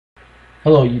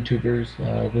Hello YouTubers,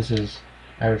 this is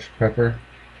Irish Prepper.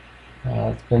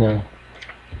 It's been a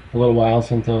little while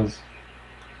since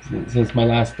my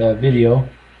last video,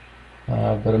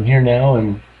 but I'm here now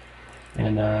and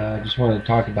I just want to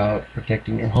talk about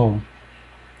protecting your home.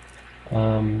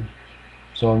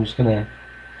 So I'm just gonna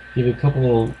give you a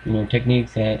couple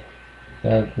techniques that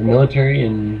the military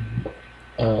and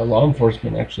law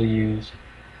enforcement actually use.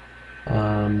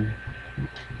 Um,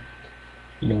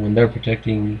 when they're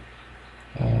protecting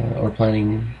or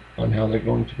planning on how they're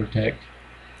going to protect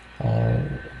uh,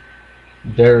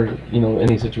 their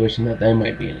any situation that they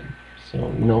might be in. So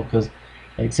because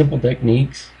like simple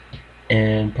techniques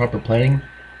and proper planning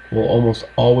will almost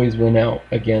always win out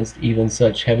against even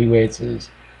such heavyweights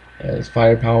as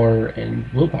firepower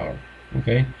and willpower.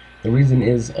 Okay, the reason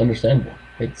is understandable.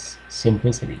 It's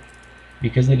simplicity,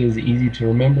 because it is easy to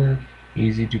remember,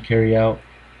 easy to carry out,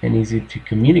 and easy to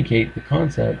communicate the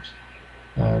concepts.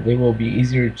 They will be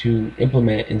easier to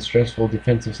implement in stressful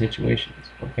defensive situations.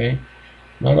 Okay,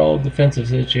 not all defensive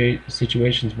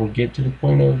situations will get to the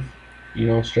point of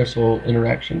stressful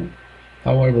interaction.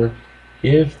 However,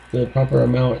 if the proper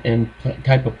amount and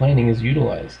type of planning is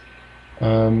utilized,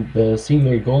 the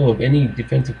singular goal of any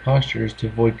defensive posture is to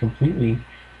avoid completely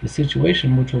the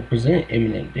situation which will present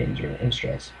imminent danger and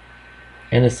stress.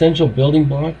 An essential building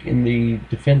block in the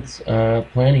defense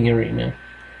planning arena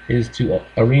is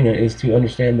to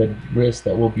understand the risks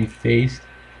that will be faced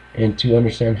and to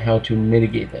understand how to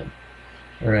mitigate them.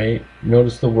 Alright,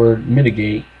 notice the word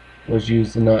mitigate was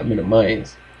used and not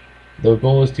minimize. The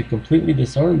goal is to completely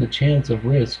disarm the chance of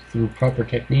risk through proper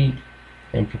technique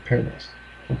and preparedness.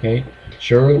 Okay,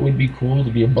 sure, it would be cool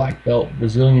to be a black belt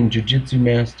Brazilian Jiu-Jitsu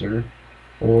master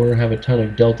or have a ton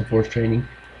of Delta Force training,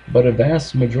 but a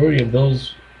vast majority of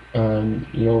those,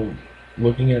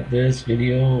 looking at this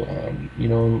video,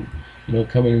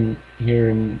 coming here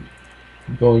and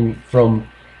going from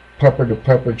prepper to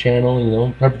prepper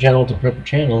channel, prepper channel to prepper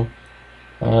channel,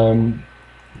 um,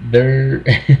 they're,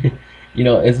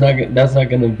 it's not that's not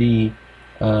going to be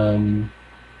um,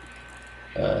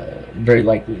 very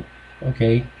likely,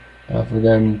 okay, for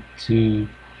them to.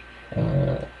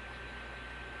 Uh,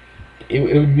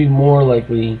 it would be more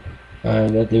likely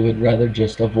that they would rather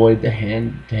just avoid the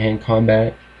hand-to-hand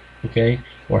combat, okay,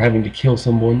 or having to kill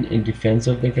someone in defense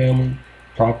of their family,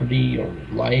 property, or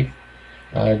life,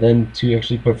 than to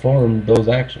actually perform those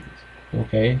actions.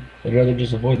 Okay, they'd rather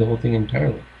just avoid the whole thing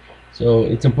entirely. So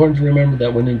it's important to remember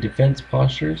that when in defense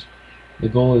postures, the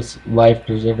goal is life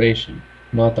preservation,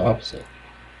 not the opposite.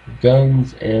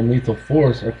 Guns and lethal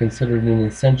force are considered an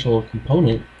essential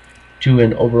component to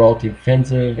an overall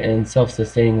defensive and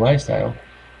self-sustaining lifestyle,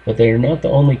 but they are not the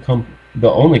only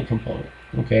component.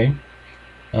 Okay,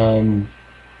 um,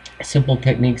 simple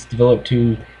techniques developed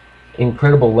to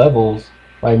incredible levels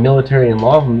by military and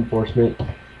law enforcement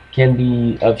can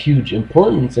be of huge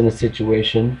importance in a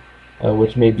situation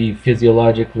which may be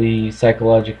physiologically,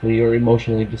 psychologically, or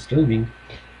emotionally disturbing.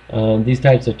 These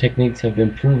types of techniques have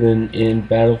been proven in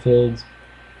battlefields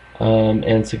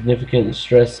and significant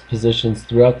stress positions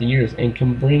throughout the years and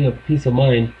can bring a peace of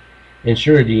mind and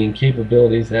surety and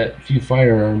capabilities that few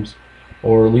firearms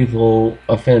or lethal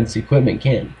offense equipment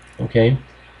can. Okay,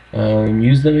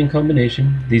 use them in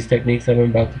combination. These techniques that I'm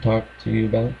about to talk to you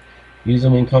about, use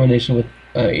them in combination with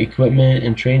equipment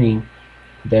and training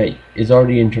that is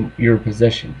already in your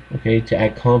possession. Okay, to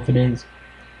add confidence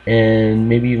and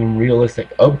maybe even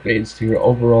realistic upgrades to your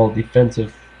overall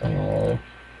defensive,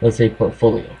 let's say,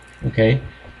 portfolio. Okay,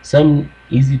 some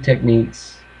easy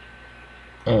techniques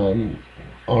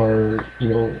are,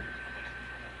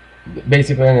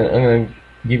 basically I'm gonna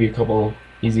give you a couple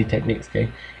easy techniques.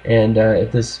 Okay, and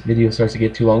if this video starts to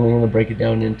get too long, I'm gonna break it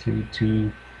down into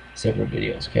two separate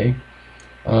videos. Okay,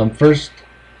 first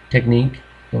technique.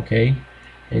 Okay,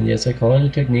 and yes, I call it a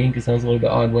technique. It sounds a little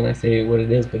bit odd when I say what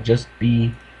it is, but just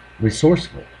be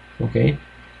resourceful. Okay,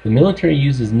 the military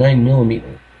uses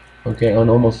 9mm, okay, on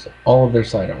almost all of their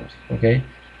sidearms. Okay,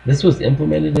 this was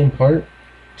implemented in part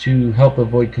to help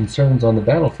avoid concerns on the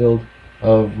battlefield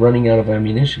of running out of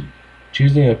ammunition.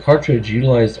 Choosing a cartridge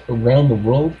utilized around the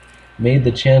world made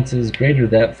the chances greater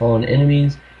that fallen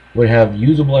enemies would have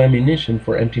usable ammunition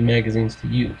for empty magazines to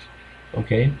use.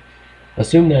 Okay,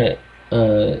 assume that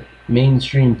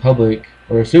mainstream public,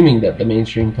 or assuming that the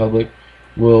mainstream public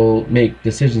will make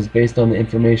decisions based on the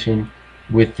information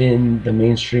within the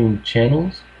mainstream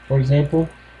channels. For example,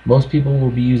 most people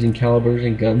will be using calibers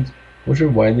and guns which are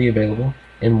widely available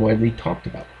and widely talked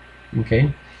about.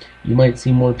 Okay, you might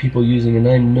see more people using a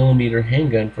 9mm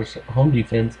handgun for home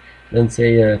defense than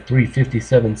say a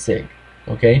 357 SIG.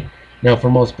 Okay, now for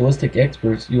most ballistic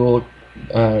experts, you'll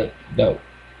that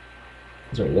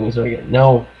Sorry, let me start again.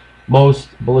 Now, most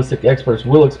ballistic experts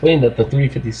will explain that the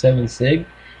 357 SIG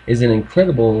is an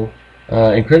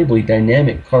incredibly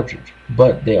dynamic cartridge,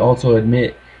 but they also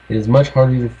admit it is much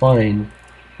harder to find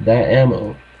that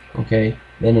ammo, okay,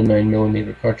 than a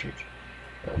 9mm cartridge.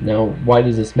 Now, why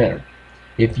does this matter?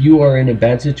 If you are in a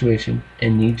bad situation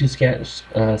and need to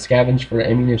scavenge for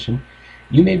ammunition,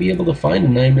 you may be able to find a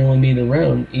 9mm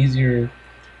round easier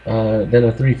than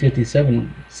a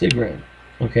 357 SIG round.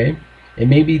 Okay, it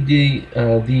may be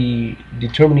the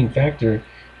determining factor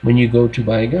when you go to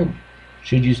buy a gun.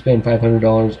 Should you spend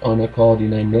 $500 on a quality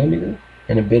 9mm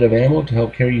and a bit of ammo to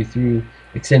help carry you through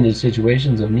extended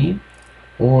situations of need,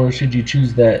 or should you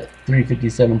choose that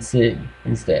 357 SIG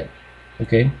instead?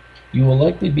 Okay, you will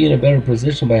likely be in a better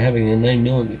position by having a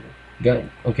 9mm gun.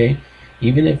 Okay,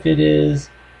 even if it is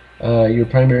your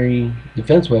primary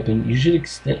defense weapon, you should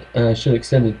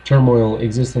extend the turmoil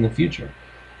exists in the future.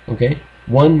 Okay,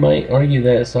 one might argue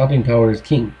that stopping power is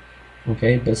king.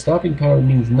 Okay, but stopping power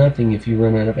means nothing if you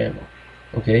run out of ammo.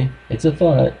 Okay, it's a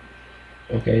thought.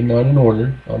 Okay, not an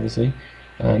order, obviously.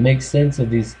 Make sense of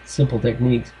these simple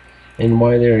techniques and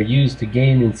why they are used to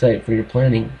gain insight for your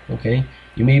planning. Okay,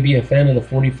 you may be a fan of the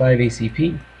 45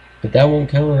 ACP, but that won't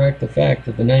counteract the fact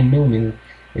that the 9mm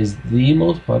is the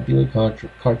most popular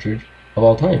cartridge of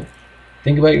all time.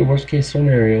 Think about your worst case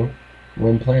scenario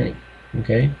when planning.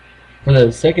 Okay, for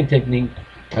the second technique,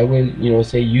 I would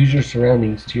say use your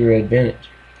surroundings to your advantage.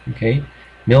 Okay,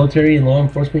 military and law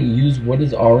enforcement use what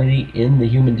is already in the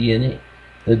human DNA.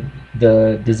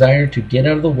 The desire to get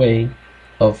out of the way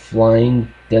of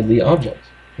flying deadly objects.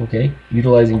 Okay,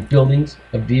 utilizing buildings,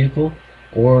 a vehicle,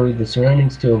 or the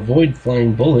surroundings to avoid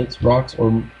flying bullets, rocks,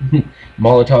 or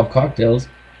Molotov cocktails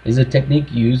is a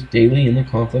technique used daily in the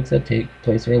conflicts that take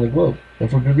place around the globe, and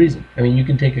for good reason. I mean, you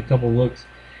can take a couple looks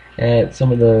at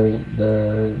some of the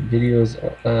videos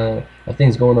of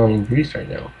things going on in Greece right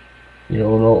now.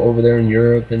 Over there in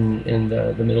Europe and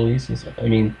the Middle East and stuff. I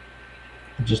mean,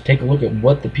 just take a look at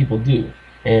what the people do,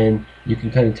 and you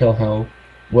can kind of tell how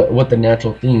what the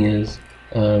natural thing is.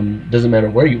 Doesn't matter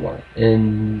where you are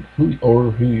and who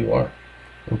you are.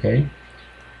 Okay,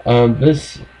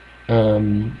 this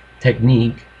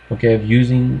technique, okay, of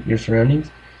using your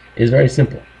surroundings is very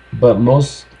simple, but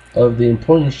most of the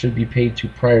importance should be paid to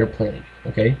prior planning.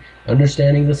 Okay,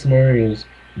 understanding the scenarios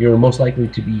you're most likely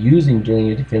to be using during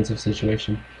a defensive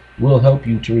situation will help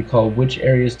you to recall which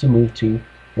areas to move to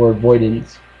for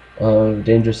avoidance of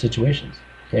dangerous situations.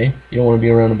 Okay, you don't want to be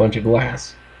around a bunch of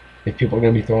glass if people are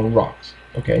going to be throwing rocks.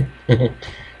 Okay,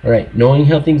 all right. Knowing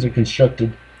how things are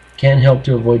constructed can help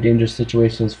to avoid dangerous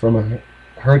situations, from a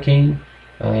hurricane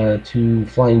to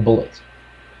flying bullets.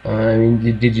 I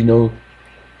mean, did you know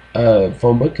a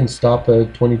phone book can stop a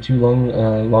 22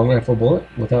 long rifle bullet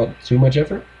without too much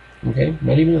effort? Okay,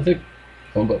 not even a thick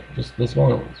phone book, just the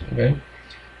smaller ones. Okay.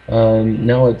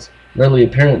 Now it's readily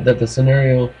apparent that the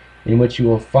scenario in which you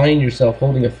will find yourself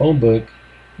holding a phone book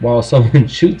while someone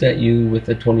shoots at you with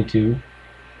a 22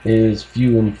 is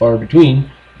few and far between,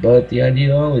 but the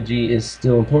ideology is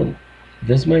still important.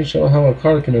 This might show how a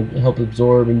car can help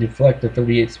absorb and deflect a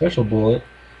 38 special bullet,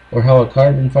 or how a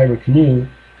carbon fiber canoe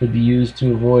could be used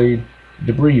to avoid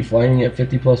debris flying at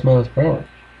 50 plus miles per hour.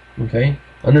 Okay,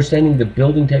 understanding the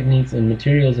building techniques and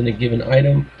materials in a given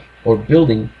item or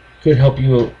building could help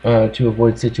you to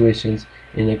avoid situations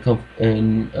in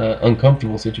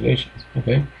uncomfortable situations.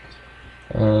 Okay.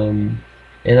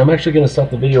 And I'm actually going to stop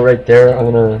the video right there.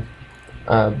 I'm going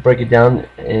to break it down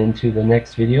into the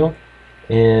next video,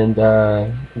 and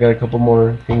I've got a couple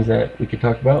more things that we could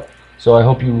talk about. So I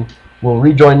hope you will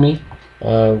rejoin me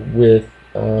with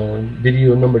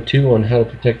video number 2 on how to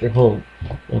protect your home.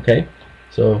 Okay,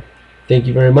 so thank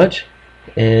you very much,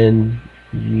 and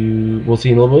we'll see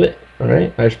you in a little bit. All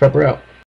right, Irish Prepper out.